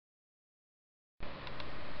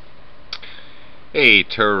A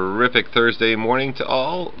terrific Thursday morning to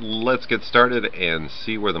all. Let's get started and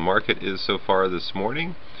see where the market is so far this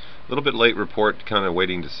morning. A little bit late report, kind of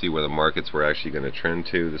waiting to see where the markets were actually going to trend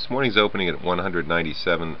to. This morning's opening at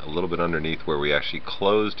 197, a little bit underneath where we actually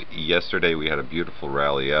closed yesterday. We had a beautiful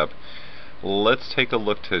rally up. Let's take a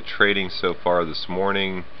look to trading so far this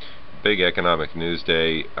morning. Big economic news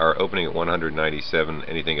day. Our opening at 197.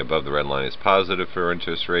 Anything above the red line is positive for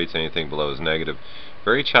interest rates. Anything below is negative.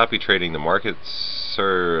 Very choppy trading. The markets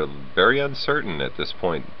are very uncertain at this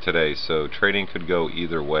point today, so trading could go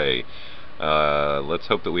either way. Let's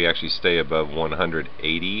hope that we actually stay above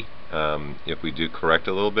 180 if we do correct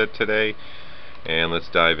a little bit today. And let's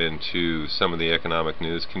dive into some of the economic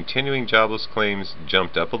news. Continuing jobless claims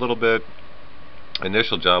jumped up a little bit.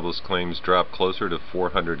 Initial jobless claims dropped closer to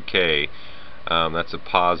 400K. That's a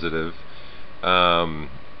positive.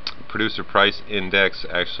 Producer price index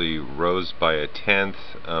actually rose by 1/10.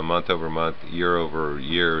 Month over month, year over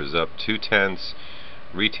year is up 2/10.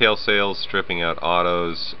 Retail sales, stripping out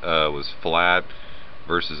autos, was flat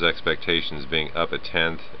versus expectations being up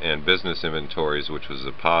 1/10. And business inventories, which was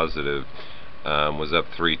a positive, was up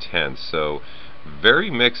 3/10. So very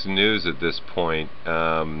mixed news at this point.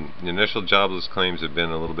 The initial jobless claims have been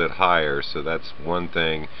a little bit higher, so that's one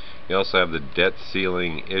thing. You also have the debt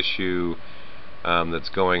ceiling issue that's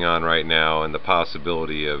going on right now, and the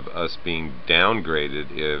possibility of us being downgraded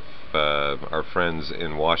if our friends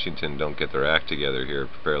in Washington don't get their act together here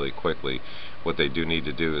fairly quickly. What they do need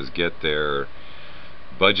to do is get their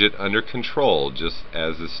budget under control, just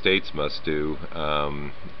as the states must do,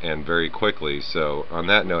 and very quickly. So on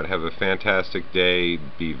that note, have a fantastic day.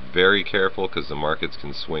 Be very careful because the markets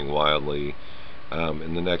can swing wildly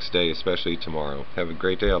in the next day, especially tomorrow. Have a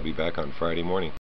great day. I'll be back on Friday morning.